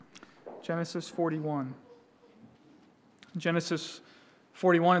Genesis 41. Genesis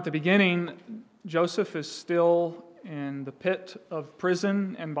 41, at the beginning, Joseph is still in the pit of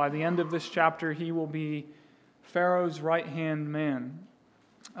prison, and by the end of this chapter, he will be Pharaoh's right-hand man.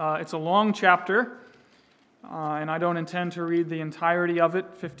 It's a long chapter, and I don't intend to read the entirety of it,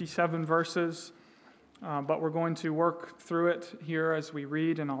 57 verses, but we're going to work through it here as we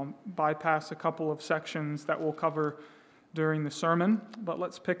read, and I'll bypass a couple of sections that we'll cover during the sermon. But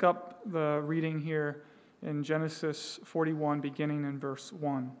let's pick up the reading here in Genesis 41, beginning in verse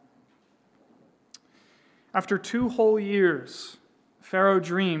 1. After 2 whole years, Pharaoh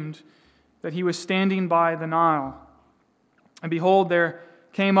dreamed that he was standing by the Nile. And behold, there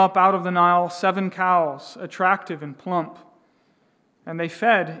came up out of the Nile 7 cows, attractive and plump, and they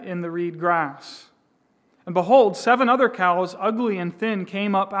fed in the reed grass. And behold, 7 other cows, ugly and thin,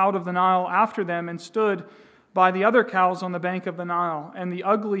 came up out of the Nile after them and stood by the other cows on the bank of the Nile. And the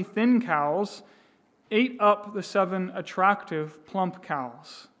ugly, thin cows ate up the 7 attractive, plump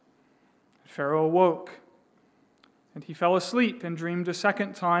cows. Pharaoh awoke, and he fell asleep and dreamed a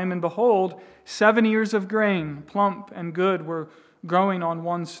second time. And behold, 7 ears of grain, plump and good, were growing on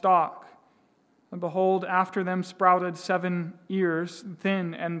one stalk. And behold, after them sprouted 7 ears,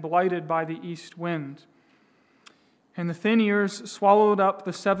 thin and blighted by the east wind. And the thin ears swallowed up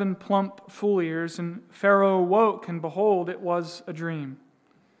the 7 plump full ears, and Pharaoh awoke, and behold, it was a dream.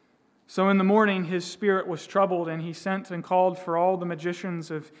 So in the morning his spirit was troubled, and he sent and called for all the magicians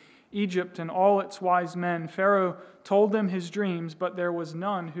of Egypt and all its wise men. Pharaoh told them his dreams, but there was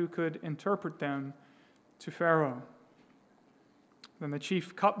none who could interpret them to Pharaoh. Then the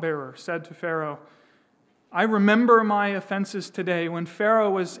chief cupbearer said to Pharaoh, I remember my offenses today when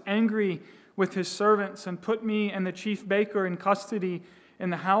Pharaoh was angry with his servants and put me and the chief baker in custody in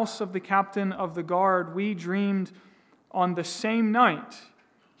the house of the captain of the guard. We dreamed on the same night,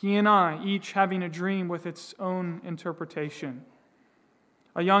 he and I, each having a dream with its own interpretation.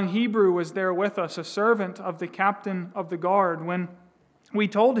 A young Hebrew was there with us, a servant of the captain of the guard. When we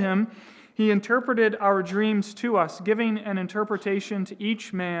told him, he interpreted our dreams to us, giving an interpretation to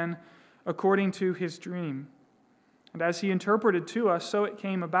each man according to his dream. And as he interpreted to us, so it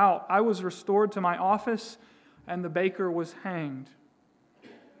came about. I was restored to my office, and the baker was hanged.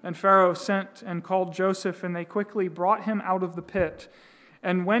 And Pharaoh sent and called Joseph, and they quickly brought him out of the pit.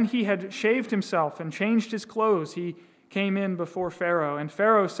 And when he had shaved himself and changed his clothes, he came in before Pharaoh. And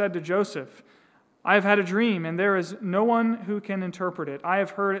Pharaoh said to Joseph, I have had a dream, and there is no one who can interpret it. I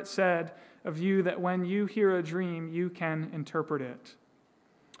have heard it said of you that when you hear a dream, you can interpret it.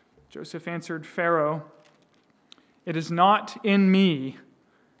 Joseph answered Pharaoh, It is not in me.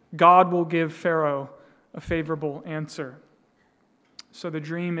 God will give Pharaoh a favorable answer. So the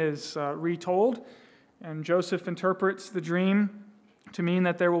dream is retold, and Joseph interprets the dream to mean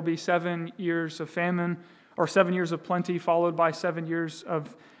that there will be 7 years of famine, or 7 years of plenty, followed by 7 years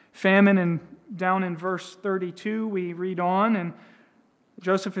of famine. And down in verse 32, we read on, and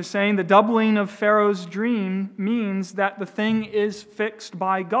Joseph is saying the doubling of Pharaoh's dream means that the thing is fixed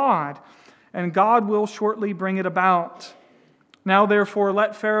by God, and God will shortly bring it about. Now, therefore,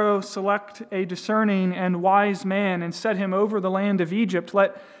 let Pharaoh select a discerning and wise man and set him over the land of Egypt.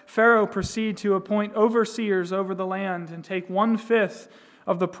 Let Pharaoh proceed to appoint overseers over the land and take 1/5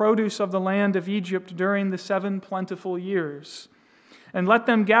 of the produce of the land of Egypt during the 7 plentiful years. And let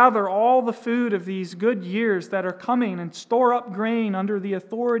them gather all the food of these good years that are coming and store up grain under the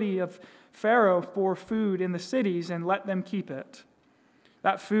authority of Pharaoh for food in the cities, and let them keep it.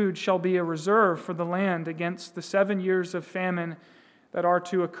 That food shall be a reserve for the land against the 7 years of famine that are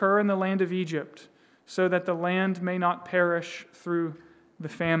to occur in the land of Egypt, so that the land may not perish through the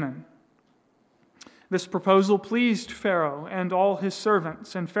famine. This proposal pleased Pharaoh and all his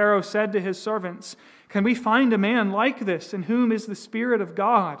servants, and Pharaoh said to his servants, Can we find a man like this, in whom is the Spirit of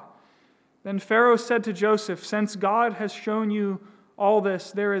God? Then Pharaoh said to Joseph, Since God has shown you all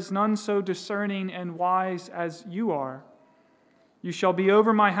this, there is none so discerning and wise as you are. You shall be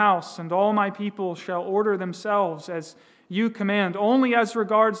over my house, and all my people shall order themselves as you command. Only as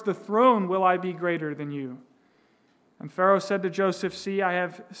regards the throne will I be greater than you. And Pharaoh said to Joseph, See, I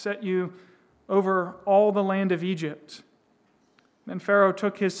have set you over all the land of Egypt. Then Pharaoh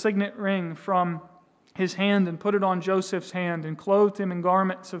took his signet ring from his hand and put it on Joseph's hand, and clothed him in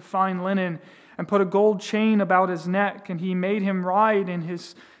garments of fine linen, and put a gold chain about his neck, and he made him ride in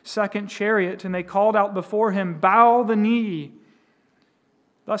his 2nd chariot, and they called out before him, Bow the knee.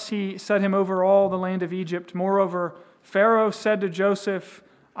 Thus he set him over all the land of Egypt. Moreover, Pharaoh said to Joseph,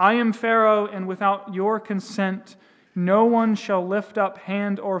 I am Pharaoh, and without your consent no one shall lift up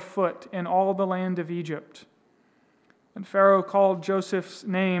hand or foot in all the land of Egypt. And Pharaoh called Joseph's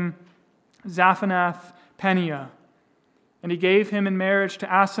name Zaphanath Paneah. And he gave him in marriage to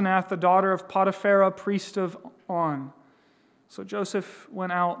Asenath, the daughter of Potiphera, priest of On. So Joseph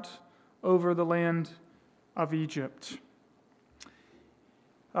went out over the land of Egypt.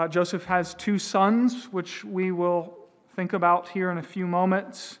 Joseph has two sons, which we will think about here in a few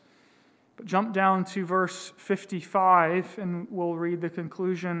moments. But jump down to verse 55, and we'll read the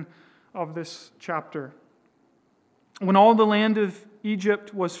conclusion of this chapter. When all the land of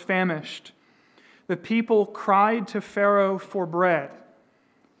Egypt was famished, the people cried to Pharaoh for bread.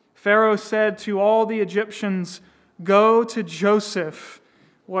 Pharaoh said to all the Egyptians, "Go to Joseph.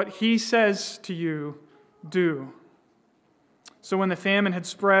 What he says to you, do." So when the famine had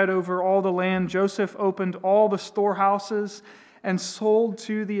spread over all the land, Joseph opened all the storehouses and sold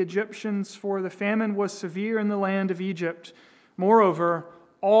to the Egyptians, for the famine was severe in the land of Egypt. Moreover,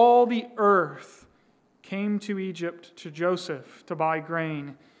 all the earth came to Egypt to Joseph to buy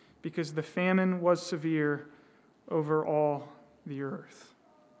grain, because the famine was severe over all the earth.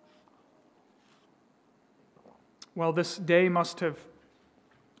 Well, this day must have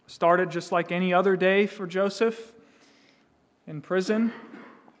started just like any other day for Joseph, in prison.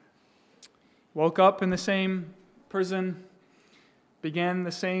 Woke up in the same prison, began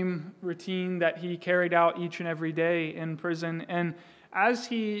the same routine that he carried out each and every day in prison. And as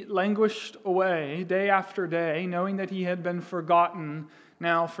he languished away day after day, knowing that he had been forgotten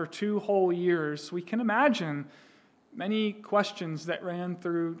now for 2 whole years, we can imagine many questions that ran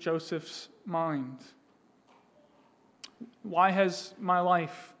through Joseph's mind. Why has my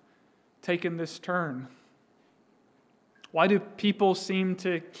life taken this turn? Why do people seem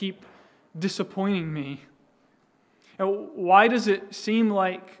to keep disappointing me? Why does it seem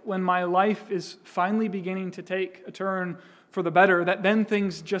like when my life is finally beginning to take a turn for the better, that then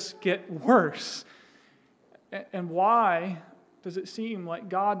things just get worse? And why does it seem like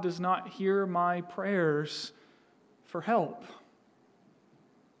God does not hear my prayers for help?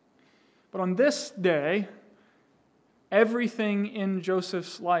 But on this day, everything in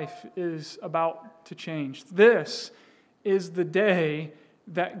Joseph's life is about to change. This is the day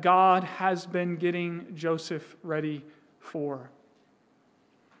that God has been getting Joseph ready for.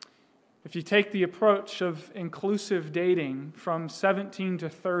 If you take the approach of inclusive dating from 17 to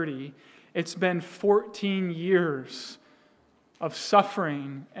 30, it's been 14 years of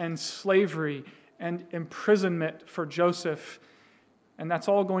suffering and slavery and imprisonment for Joseph. And that's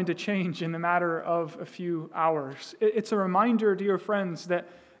all going to change in the matter of a few hours. It's a reminder, dear friends, that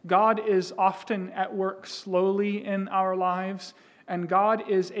God is often at work slowly in our lives, and God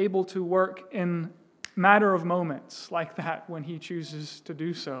is able to work in matter of moments like that when He chooses to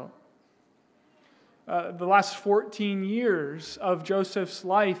do so. The last 14 years of Joseph's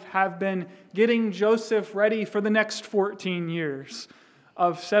life have been getting Joseph ready for the next 14 years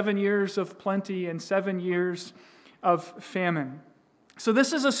of 7 years of plenty and 7 years of famine. So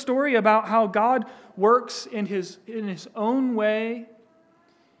this is a story about how God works in His own way,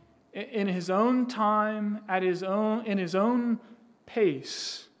 in His own time, in His own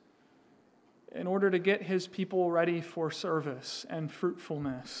pace, in order to get His people ready for service and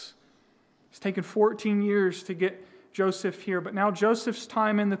fruitfulness. It's taken 14 years to get Joseph here, but now Joseph's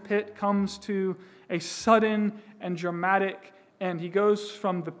time in the pit comes to a sudden and dramatic end. He goes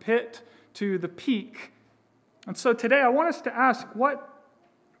from the pit to the peak. And so today I want us to ask,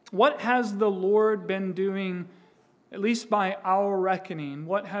 what has the Lord been doing, at least by our reckoning,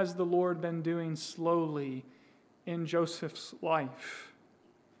 what has the Lord been doing slowly in Joseph's life?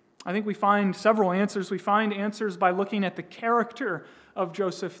 I think we find several answers. We find answers by looking at the character of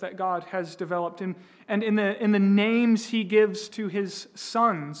Joseph that God has developed. And in the names He gives to his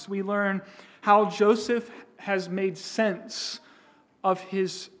sons, we learn how Joseph has made sense of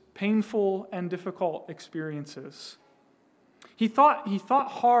his painful and difficult experiences. He thought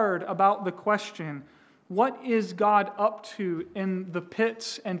hard about the question, what is God up to in the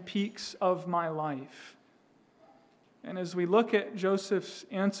pits and peaks of my life? And as we look at Joseph's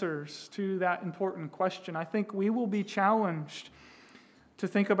answers to that important question, I think we will be challenged to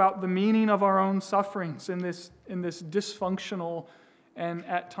think about the meaning of our own sufferings in this dysfunctional and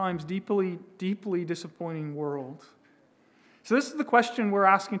at times deeply, deeply disappointing world. So this is the question we're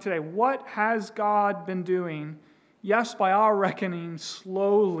asking today. What has God been doing? Yes, by our reckoning,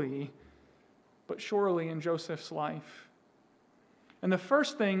 slowly, but surely in Joseph's life. And the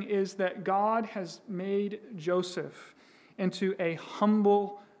first thing is that God has made Joseph into a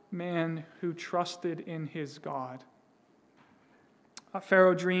humble man who trusted in his God.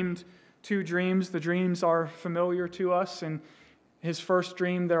 Pharaoh dreamed 2 dreams. The dreams are familiar to us. In his first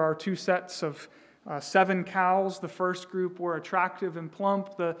dream, there are 2 sets of 7 cows. The first group were attractive and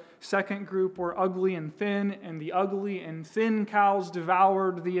plump. The second group were ugly and thin. And the ugly and thin cows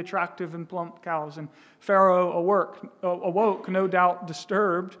devoured the attractive and plump cows. And Pharaoh awoke, no doubt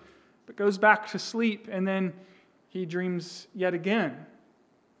disturbed, but goes back to sleep. And then he dreams yet again.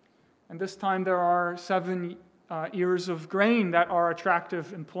 And this time there are 7 ears of grain that are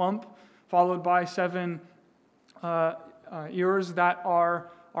attractive and plump, followed by 7 ears that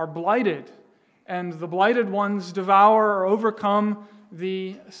are blighted. And the blighted ones devour or overcome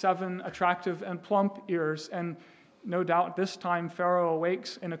the 7 attractive and plump ears. And no doubt this time Pharaoh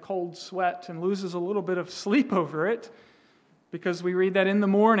awakes in a cold sweat and loses a little bit of sleep over it, because we read that in the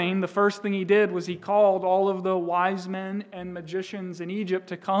morning, the first thing he did was he called all of the wise men and magicians in Egypt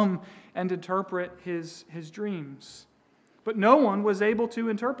to come and interpret his dreams. But no one was able to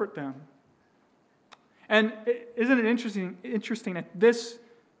interpret them. And isn't it interesting at this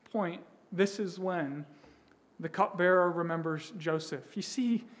point, this is when the cupbearer remembers Joseph. You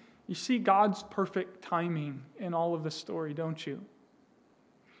see God's perfect timing in all of this story, don't you?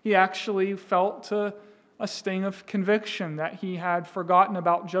 He actually felt a sting of conviction that he had forgotten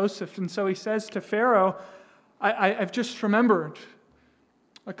about Joseph. And so he says to Pharaoh, I've just remembered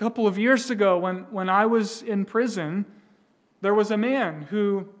a couple of years ago when I was in prison, there was a man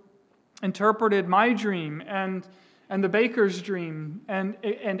who interpreted my dream and the baker's dream, and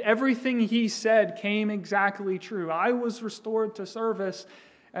everything he said came exactly true. I was restored to service,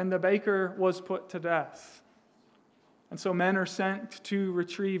 and the baker was put to death. And so men are sent to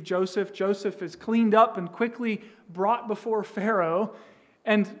retrieve Joseph. Joseph is cleaned up and quickly brought before Pharaoh.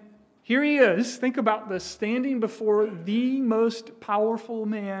 And here he is, think about this, standing before the most powerful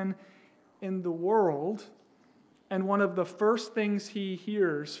man in the world. And one of the first things he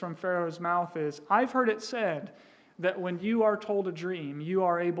hears from Pharaoh's mouth is, I've heard it said that when you are told a dream, you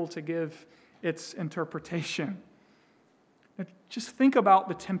are able to give its interpretation. Now, just think about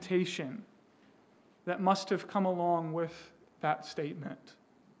the temptation that must have come along with that statement.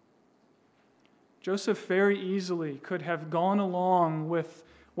 Joseph very easily could have gone along with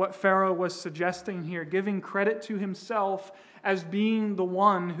what Pharaoh was suggesting here, giving credit to himself as being the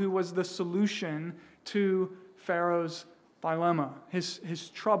one who was the solution to Pharaoh's dilemma, his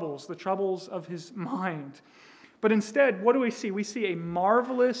troubles, the troubles of his mind. But instead, what do we see? We see a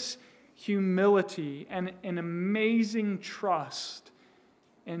marvelous humility and an amazing trust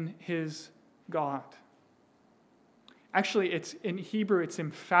in his God. Actually, it's in Hebrew, it's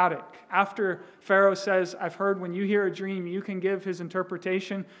emphatic. After Pharaoh says, I've heard when you hear a dream, you can give his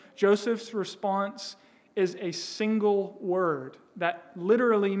interpretation, Joseph's response is a single word that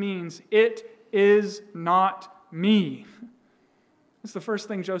literally means, it is not me. That's the first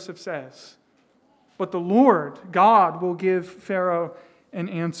thing Joseph says. But the Lord, God, will give Pharaoh an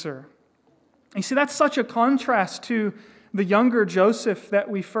answer. You see, that's such a contrast to the younger Joseph that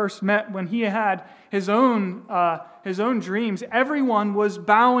we first met when he had his own dreams. Everyone was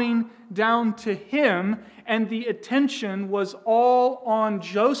bowing down to him, and the attention was all on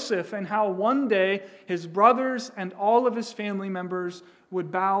Joseph and how one day his brothers and all of his family members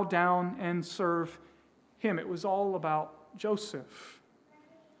would bow down and serve him. It was all about Joseph.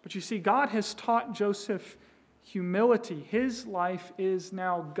 But you see, God has taught Joseph humility. His life is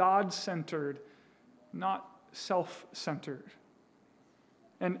now God-centered, not self-centered.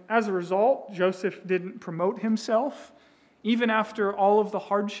 And as a result, Joseph didn't promote himself. Even after all of the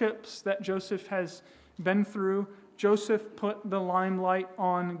hardships that Joseph has been through, Joseph put the limelight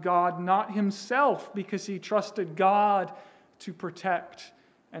on God, not himself, because he trusted God to protect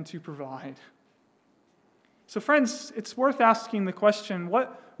and to provide. So friends, it's worth asking the question,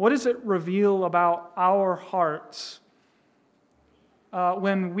 what does it reveal about our hearts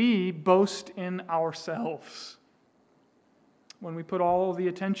when we boast in ourselves, when we put all the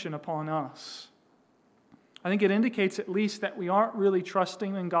attention upon us? I think it indicates at least that we aren't really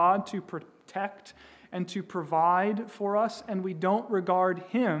trusting in God to protect and to provide for us, and we don't regard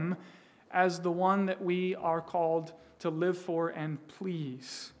Him as the one that we are called to live for and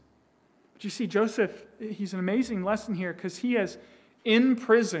please. But you see, Joseph, he's an amazing lesson here because he is in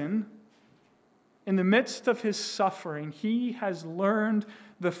prison. In the midst of his suffering, he has learned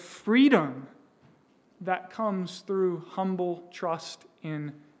the freedom that comes through humble trust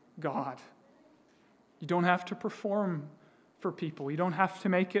in God. You don't have to perform for people. You don't have to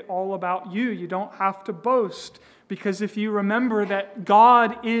make it all about you. You don't have to boast, because if you remember that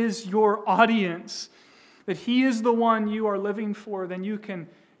God is your audience, that He is the one you are living for, then you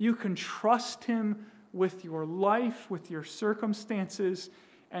can trust Him with your life, with your circumstances,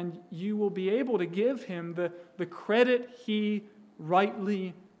 and you will be able to give Him the credit He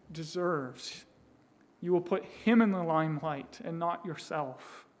rightly deserves. you will put him in the limelight and not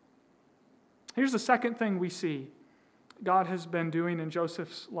yourself. Here's the second thing we see God has been doing in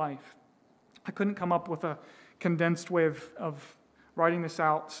Joseph's life. I couldn't come up with a condensed way of writing this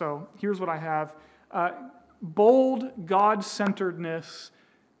out, so here's what I have. Bold God-centeredness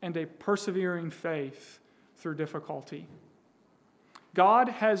and a persevering faith through difficulty. God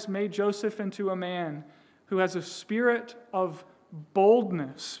has made Joseph into a man who has a spirit of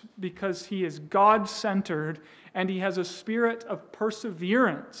boldness because he is God-centered, and he has a spirit of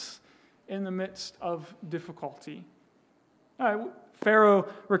perseverance in the midst of difficulty. Pharaoh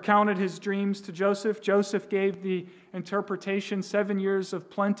recounted his dreams to Joseph. Joseph gave the interpretation, 7 years of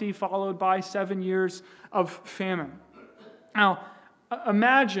plenty followed by 7 years of famine. Now,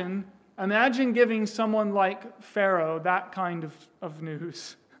 imagine giving someone like Pharaoh that kind of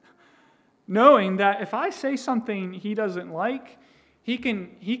news, knowing that if I say something he doesn't like, he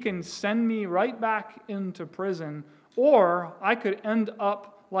can send me right back into prison, or I could end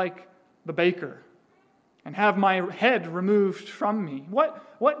up like the baker and have my head removed from me.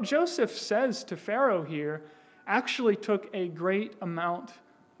 What Joseph says to Pharaoh here actually took a great amount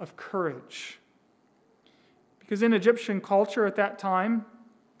of courage. Because in Egyptian culture at that time,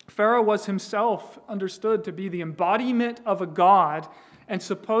 Pharaoh was himself understood to be the embodiment of a god, and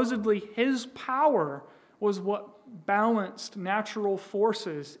supposedly his power was what balanced natural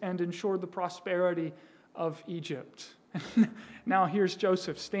forces and ensured the prosperity of Egypt. Now here's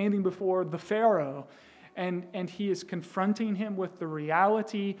Joseph standing before the Pharaoh, and he is confronting him with the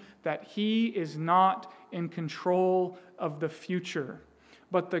reality that he is not in control of the future,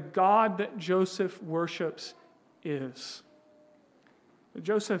 but the God that Joseph worships is.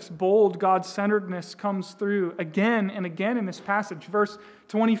 Joseph's bold God-centeredness comes through again and again in this passage. Verse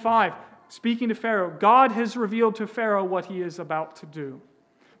 25, speaking to Pharaoh, God has revealed to Pharaoh what he is about to do.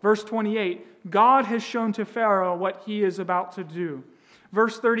 Verse 28, God has shown to Pharaoh what he is about to do.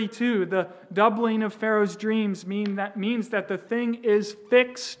 Verse 32, the doubling of Pharaoh's dreams means that the thing is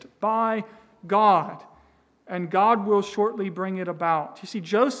fixed by God, and God will shortly bring it about. You see,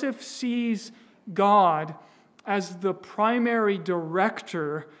 Joseph sees God as the primary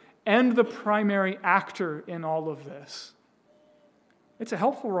director and the primary actor in all of this. It's a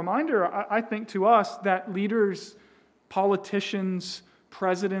helpful reminder, I think, to us that leaders, politicians,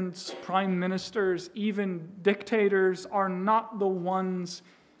 presidents, prime ministers, even dictators are not the ones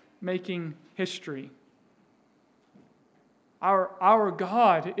making history. Our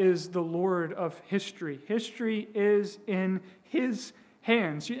God is the Lord of history. History is in His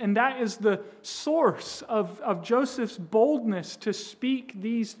hands. And that is the source of Joseph's boldness to speak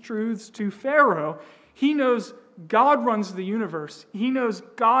these truths to Pharaoh. He knows God runs the universe. He knows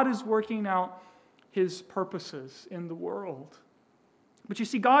God is working out His purposes in the world. But you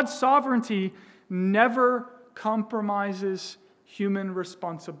see, God's sovereignty never compromises human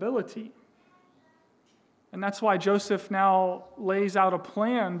responsibility. And that's why Joseph now lays out a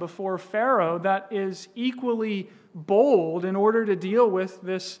plan before Pharaoh that is equally bold in order to deal with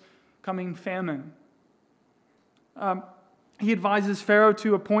this coming famine. He advises Pharaoh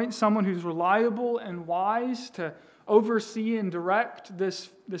to appoint someone who's reliable and wise to oversee and direct this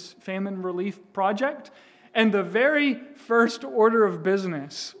famine relief project. And the very first order of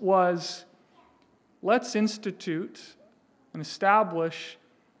business was, let's institute and establish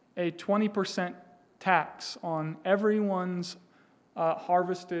a 20% tax on everyone's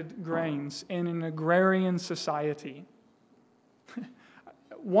harvested grains in an agrarian society.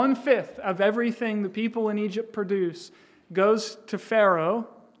 1/5 of everything the people in Egypt produce goes to Pharaoh,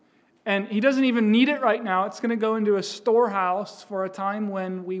 and he doesn't even need it right now. It's going to go into a storehouse for a time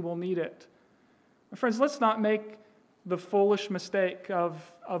when we will need it. My friends, let's not make the foolish mistake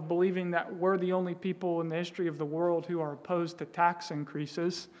of believing that we're the only people in the history of the world who are opposed to tax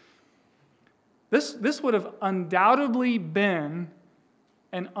increases. This would have undoubtedly been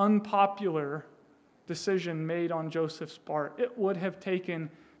an unpopular decision made on Joseph's part. It would have taken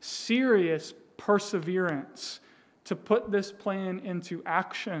serious perseverance to put this plan into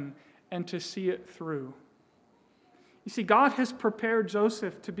action and to see it through. You see, God has prepared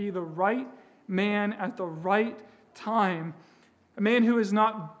Joseph to be the right man at the right time, a man who is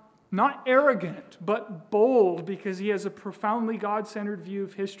not arrogant, but bold because he has a profoundly God-centered view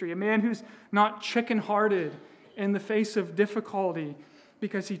of history, a man who's not chicken-hearted in the face of difficulty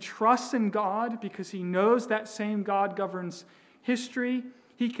because he trusts in God, because he knows that same God governs history.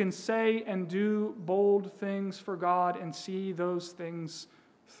 He can say and do bold things for God and see those things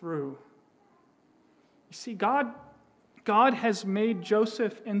through. You see, God has made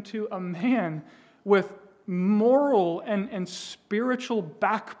Joseph into a man with moral and spiritual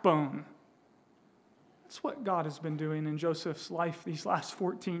backbone. That's what God has been doing in Joseph's life these last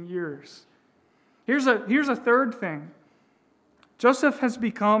 14 years. Here's a third thing. Joseph has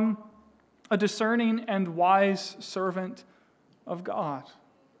become a discerning and wise servant of God.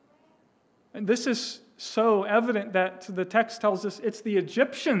 And this is so evident that the text tells us it's the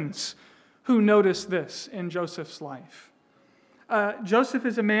Egyptians who notice this in Joseph's life. Joseph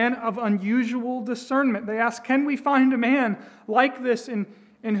is a man of unusual discernment. They ask, can we find a man like this in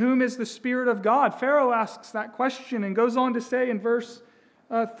whom is the Spirit of God? Pharaoh asks that question and goes on to say in verse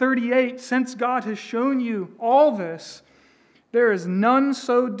 38, since God has shown you all this, there is none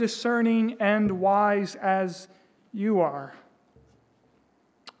so discerning and wise as you are.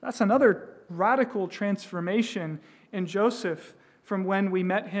 That's another radical transformation in Joseph from when we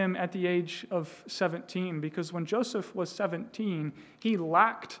met him at the age of 17, because when Joseph was 17, he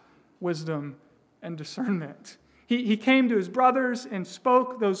lacked wisdom and discernment. He came to his brothers and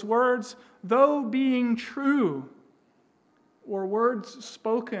spoke those words, though being true, were words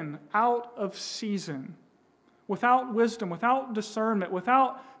spoken out of season, without wisdom, without discernment,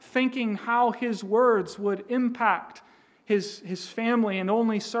 without thinking how his words would impact his family and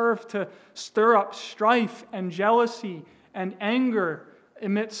only serve to stir up strife and jealousy and anger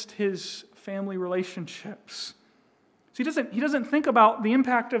amidst his family relationships. So he doesn't think about the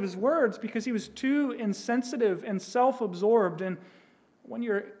impact of his words because he was too insensitive and self-absorbed. And when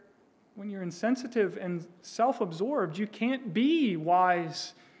you're insensitive and self-absorbed, you can't be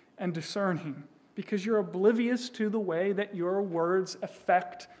wise and discerning because you're oblivious to the way that your words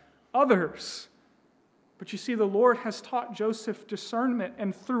affect others. But you see, the Lord has taught Joseph discernment,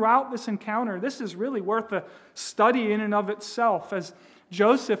 and throughout this encounter, this is really worth a study in and of itself. As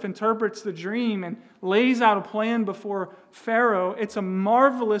Joseph interprets the dream and lays out a plan before Pharaoh, it's a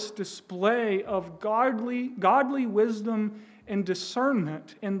marvelous display of godly wisdom and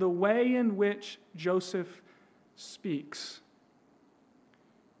discernment in the way in which Joseph speaks.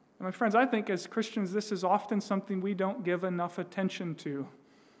 And my friends, I think as Christians, this is often something we don't give enough attention to.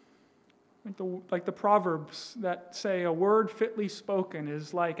 Like the Proverbs that say, a word fitly spoken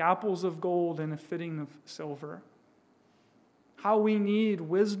is like apples of gold in a fitting of silver. How we need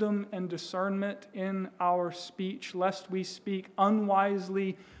wisdom and discernment in our speech, lest we speak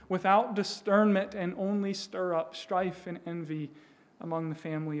unwisely without discernment and only stir up strife and envy among the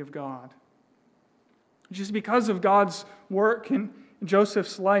family of God. Just because of God's work in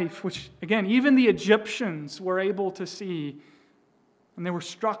Joseph's life, which, again, even the Egyptians were able to see, and they were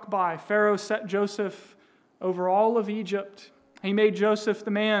struck by. Pharaoh set Joseph over all of Egypt. He made Joseph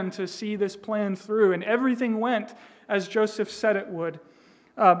the man to see this plan through, and everything went as Joseph said it would.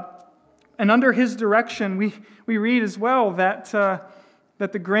 And under his direction, we read as well that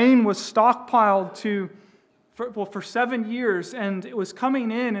the grain was stockpiled for 7 years, and it was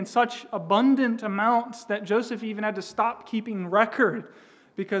coming in such abundant amounts that Joseph even had to stop keeping record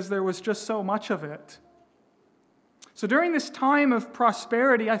because there was just so much of it. So during this time of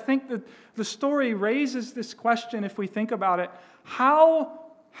prosperity, I think that the story raises this question, if we think about it.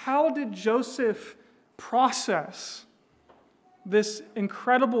 How did Joseph process this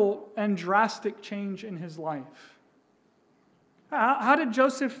incredible and drastic change in his life? How did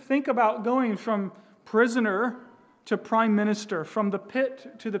Joseph think about going from prisoner to prime minister, from the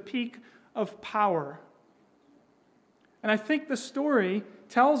pit to the peak of power? And I think the story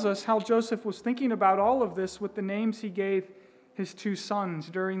tells us how Joseph was thinking about all of this with the names he gave his 2 sons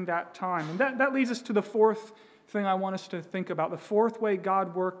during that time. And that leads us to the fourth thing I want us to think about, the fourth way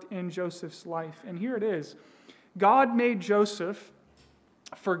God worked in Joseph's life. And here it is. God made Joseph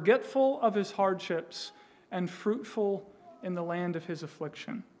forgetful of his hardships and fruitful in the land of his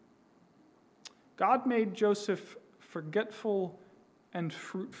affliction. God made Joseph forgetful and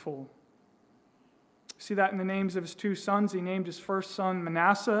fruitful. See that in the names of his 2 sons. He named his first son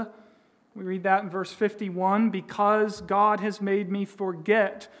Manasseh. We read that in verse 51, because God has made me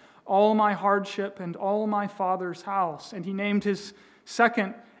forget all my hardship and all my father's house. And he named his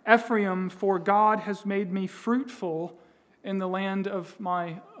second Ephraim, for God has made me fruitful in the land of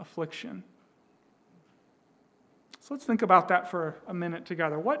my affliction. So let's think about that for a minute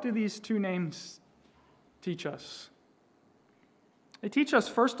together. What do these 2 names teach us? They teach us,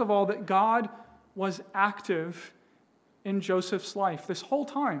 first of all, that God was active in Joseph's life. This whole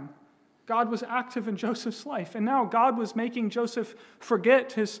time, God was active in Joseph's life. And now God was making Joseph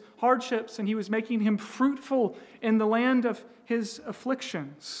forget his hardships, and he was making him fruitful in the land of his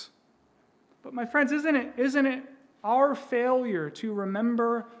afflictions. But my friends, isn't it our failure to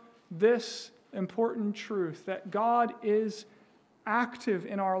remember this important truth, that God is active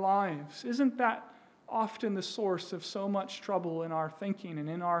in our lives? Isn't that often the source of so much trouble in our thinking and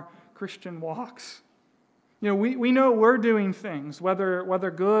in our Christian walks? We know we're doing things,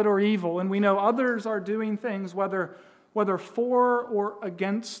 whether good or evil, and we know others are doing things, whether for or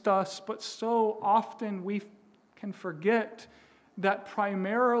against us, but so often we can forget that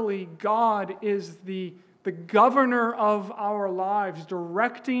primarily God is the governor of our lives,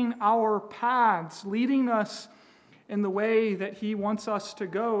 directing our paths, leading us in the way that He wants us to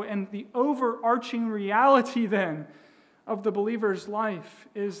go. And the overarching reality then of the believer's life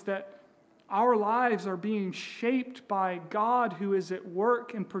is that our lives are being shaped by God, who is at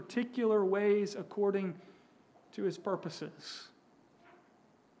work in particular ways according to His purposes.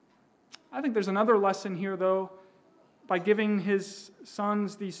 I think there's another lesson here, though, by giving his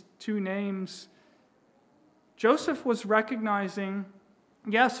sons these two names. Joseph was recognizing,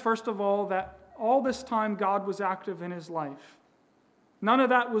 yes, first of all, that all this time God was active in his life. None of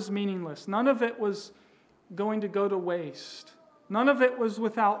that was meaningless. None of it was going to go to waste. None of it was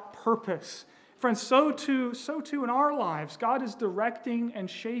without purpose. Friends, so too in our lives. God is directing and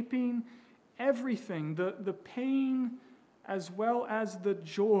shaping everything, the pain as well as the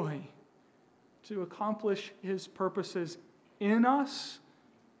joy, to accomplish His purposes in us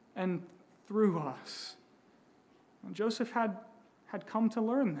and through us. And Joseph had come to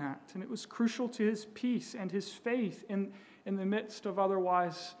learn that, and it was crucial to his peace and his faith in the midst of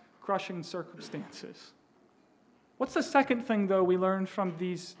otherwise crushing circumstances. What's the second thing, though, we learn from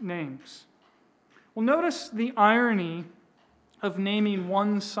these names? Well, notice the irony of naming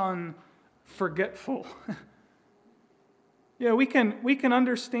one son Forgetful. We can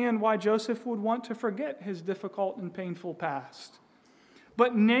understand why Joseph would want to forget his difficult and painful past.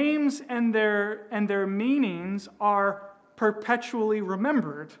 But names and their meanings are perpetually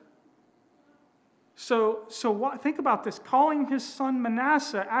remembered. So think about this. Calling his son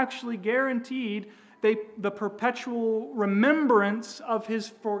Manasseh actually guaranteed the perpetual remembrance of his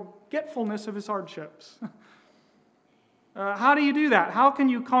forgetfulness of his hardships. How do you do that? How can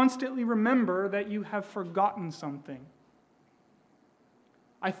you constantly remember that you have forgotten something?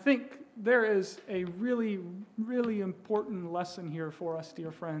 I think there is a really, really important lesson here for us, dear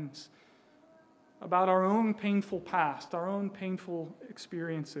friends, about our own painful past, our own painful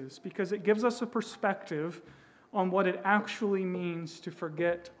experiences, because it gives us a perspective on what it actually means to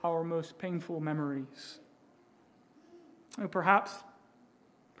forget our most painful memories. Perhaps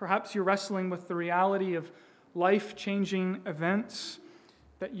you're wrestling with the reality of life-changing events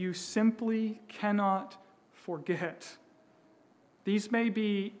that you simply cannot forget. These may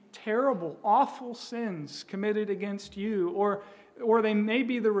be terrible, awful sins committed against you, or they may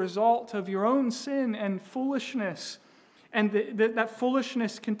be the result of your own sin and foolishness, and that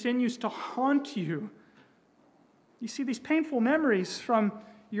foolishness continues to haunt you. You see, these painful memories from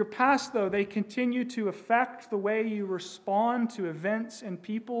your past, though, they continue to affect the way you respond to events and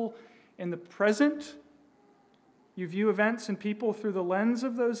people in the present. You view events and people through the lens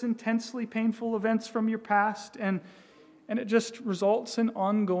of those intensely painful events from your past, and it just results in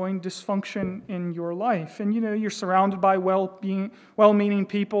ongoing dysfunction in your life. And you're surrounded by well-meaning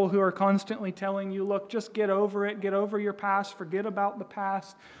people who are constantly telling you, look, just get over it, get over your past, forget about the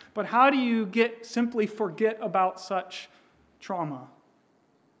past. But how do you simply forget about such trauma?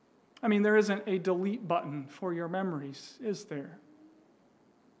 I mean, there isn't a delete button for your memories, is there?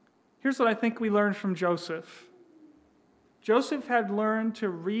 Here's what I think we learned from Joseph. Joseph had learned to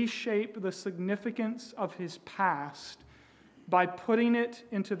reshape the significance of his past by putting it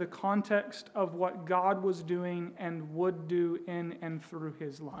into the context of what God was doing and would do in and through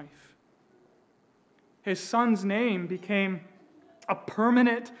his life. His son's name became a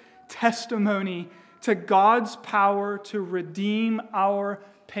permanent testimony to God's power to redeem our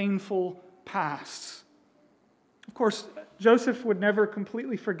painful pasts. Of course, Joseph would never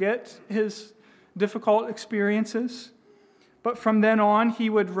completely forget his difficult experiences, but from then on, he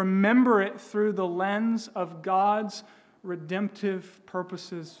would remember it through the lens of God's redemptive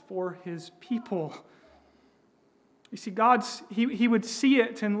purposes for his people. You see, he would see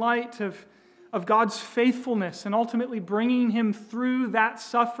it in light of God's faithfulness and ultimately bringing him through that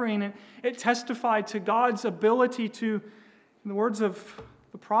suffering. And it testified to God's ability to, in the words of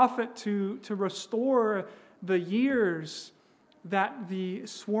the prophet, to restore the years that the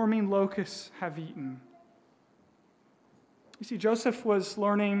swarming locusts have eaten. You see, Joseph was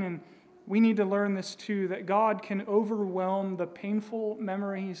learning, and we need to learn this too, that God can overwhelm the painful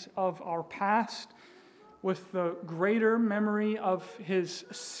memories of our past with the greater memory of His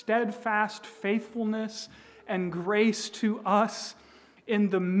steadfast faithfulness and grace to us in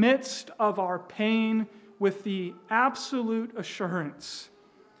the midst of our pain, with the absolute assurance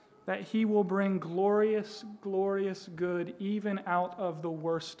that He will bring glorious, glorious good even out of the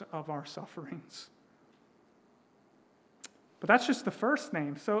worst of our sufferings. But that's just the first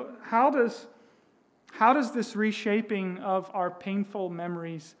name. So how does this reshaping of our painful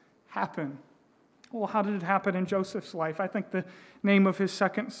memories happen? Well, how did it happen in Joseph's life? I think the name of his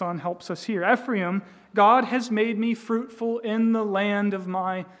second son helps us here. Ephraim, God has made me fruitful in the land of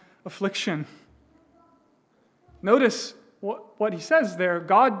my affliction. Notice what he says there.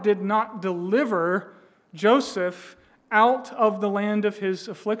 God did not deliver Joseph out of the land of his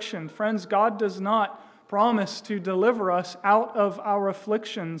affliction. Friends, God does not promise to deliver us out of our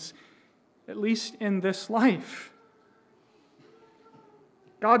afflictions, at least in this life.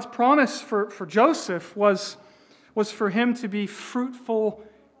 God's promise for Joseph was for him to be fruitful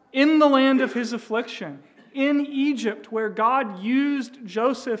in the land of his affliction, in Egypt, where God used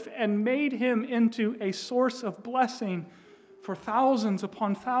Joseph and made him into a source of blessing for thousands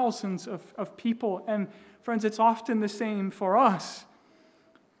upon thousands of people. And friends, it's often the same for us.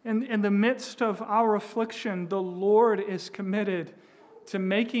 In the midst of our affliction, the Lord is committed to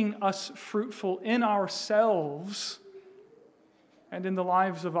making us fruitful in ourselves and in the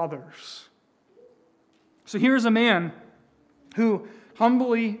lives of others. So here's a man who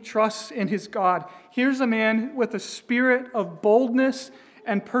humbly trusts in his God. Here's a man with a spirit of boldness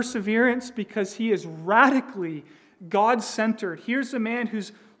and perseverance because he is radically God-centered. Here's a man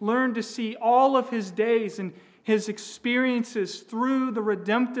who's learned to see all of his days and his experiences through the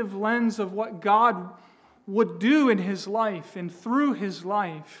redemptive lens of what God would do in his life and through his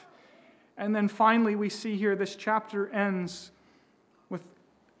life. And then finally we see here this chapter ends with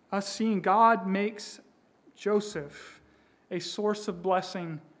us seeing God makes Joseph a source of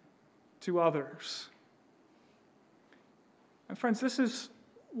blessing to others. And friends, this is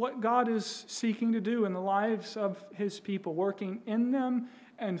what God is seeking to do in the lives of his people, working in them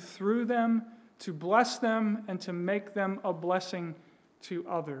and through them to bless them and to make them a blessing to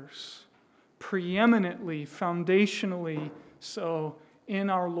others. Preeminently, foundationally so in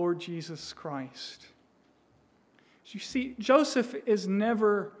our Lord Jesus Christ. You see, Joseph is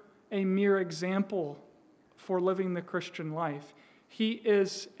never a mere example for living the Christian life. He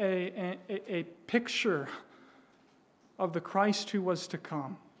is a picture of the Christ who was to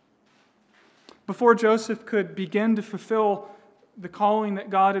come. Before Joseph could begin to fulfill the calling that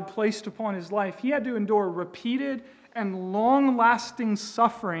God had placed upon his life, he had to endure repeated and long-lasting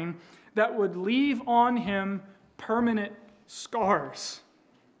suffering that would leave on him permanent scars.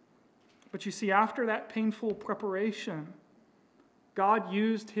 But you see, after that painful preparation, God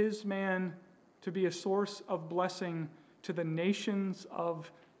used his man to be a source of blessing to the nations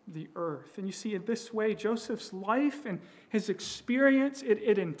of the earth. And you see, in this way, Joseph's life and his experience,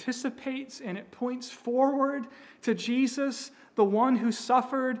 it anticipates and it points forward to Jesus, the one who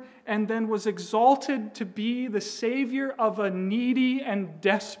suffered and then was exalted to be the Savior of a needy and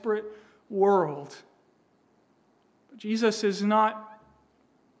desperate world. But Jesus is not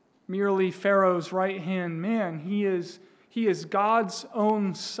merely Pharaoh's right-hand man. He is God's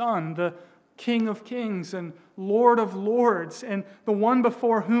own Son, the King of kings and Lord of lords, and the one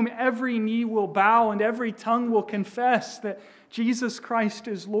before whom every knee will bow and every tongue will confess that Jesus Christ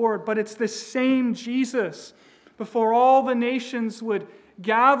is Lord. But it's this same Jesus before all the nations would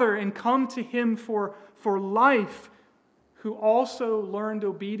gather and come to him for life, who also learned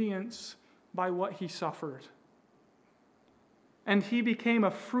obedience by what he suffered. And he became a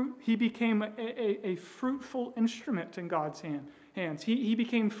fruitful instrument in God's hands. He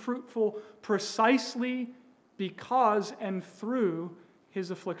became fruitful precisely because and through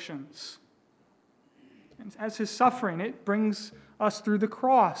his afflictions. And as his suffering, it brings us through the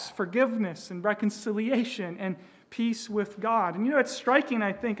cross, forgiveness and reconciliation and peace with God. And it's striking,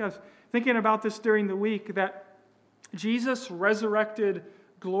 I think, I was thinking about this during the week, that Jesus' resurrected,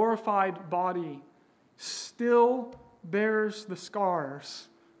 glorified body still bears the scars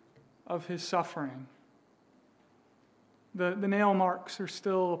of his suffering. The nail marks are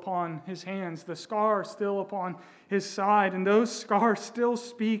still upon his hands, the scar is still upon his side, and those scars still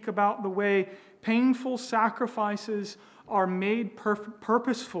speak about the way painful sacrifices are made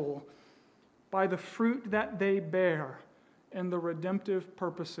purposeful by the fruit that they bear and the redemptive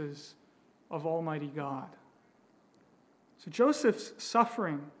purposes of Almighty God. So Joseph's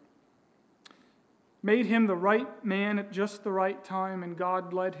suffering made him the right man at just the right time, and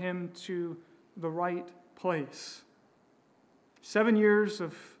God led him to the right place. 7 years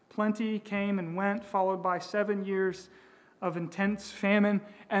of plenty came and went, followed by 7 years of intense famine.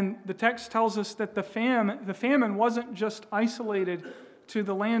 And the text tells us that the famine wasn't just isolated to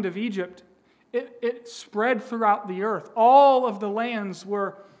the land of Egypt. It spread throughout the earth. All of the lands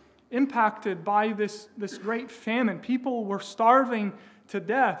were impacted by this great famine. People were starving to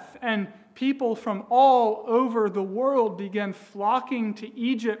death, and people from all over the world began flocking to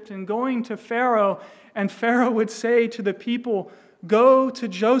Egypt and going to Pharaoh, and Pharaoh would say to the people, "Go to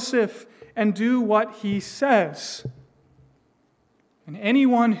Joseph and do what he says." And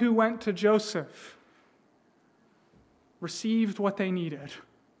anyone who went to Joseph received what they needed.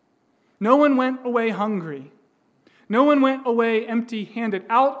 No one went away hungry. No one went away empty-handed.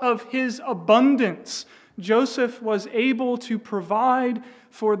 Out of his abundance, Joseph was able to provide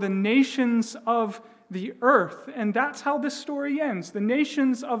for the nations of the earth. And that's how this story ends. The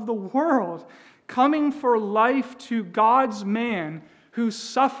nations of the world coming for life to God's man who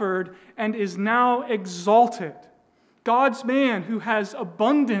suffered and is now exalted. God's man who has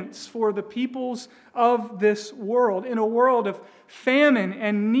abundance for the peoples of this world. In a world of famine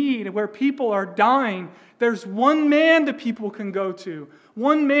and need where people are dying, there's one man the people can go to.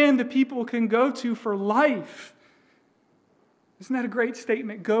 One man the people can go to for life. Isn't that a great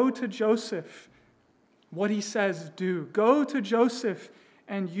statement? Go to Joseph. What he says, do. Go to Joseph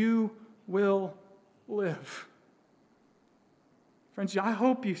and you will live. Friends, I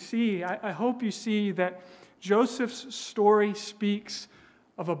hope you see that Joseph's story speaks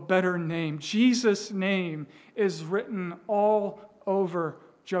of a better name. Jesus' name is written all over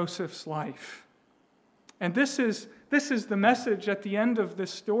Joseph's life. And this is the message at the end of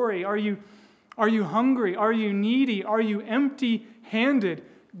this story. Are you hungry? Are you needy? Are you empty-handed?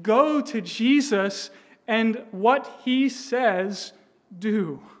 Go to Jesus and what he says,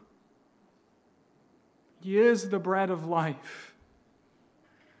 do. He is the bread of life.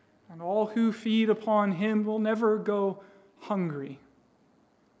 And all who feed upon him will never go hungry.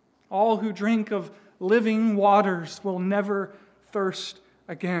 All who drink of living waters will never thirst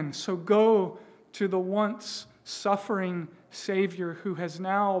again. So go to the once suffering Savior who has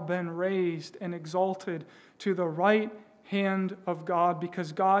now been raised and exalted to the right hand of God,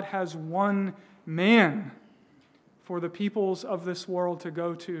 because God has one man for the peoples of this world to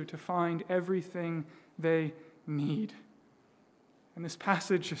go to find everything they need. And this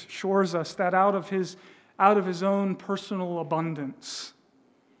passage assures us that out of his own personal abundance,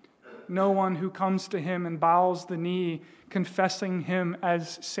 no one who comes to him and bows the knee, confessing him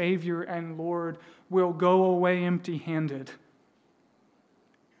as Savior and Lord, will go away empty-handed.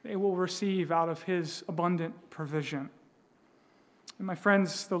 They will receive out of his abundant provision. And my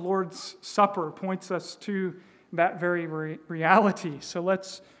friends, the Lord's Supper points us to that very reality. So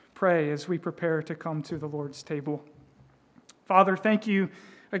let's pray as we prepare to come to the Lord's table. Father, thank you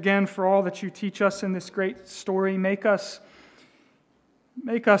again for all that you teach us in this great story. Make us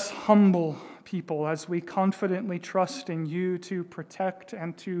humble people as we confidently trust in you to protect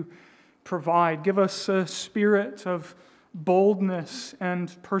and to provide. Give us a spirit of boldness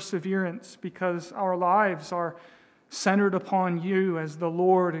and perseverance, because our lives are centered upon you as the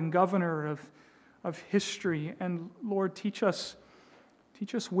Lord and governor of history. And Lord, teach us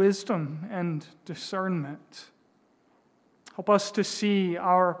wisdom and discernment. Help us to see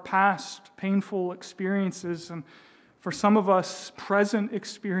our past painful experiences, and for some of us, present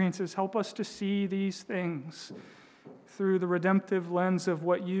experiences. Help us to see these things through the redemptive lens of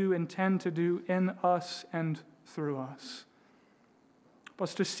what you intend to do in us and through us. Help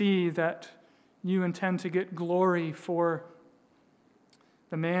us to see that you intend to get glory for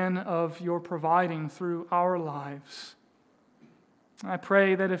the man of your providing through our lives. I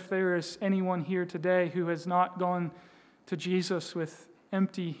pray that if there is anyone here today who has not gone to Jesus with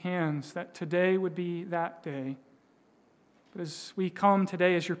empty hands, that today would be that day. But as we come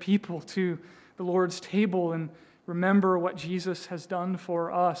today as your people to the Lord's table and remember what Jesus has done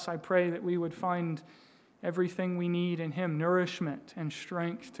for us, I pray that we would find everything we need in him, nourishment and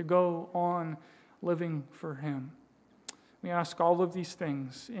strength to go on living for him. We ask all of these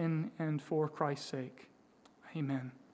things in and for Christ's sake. Amen.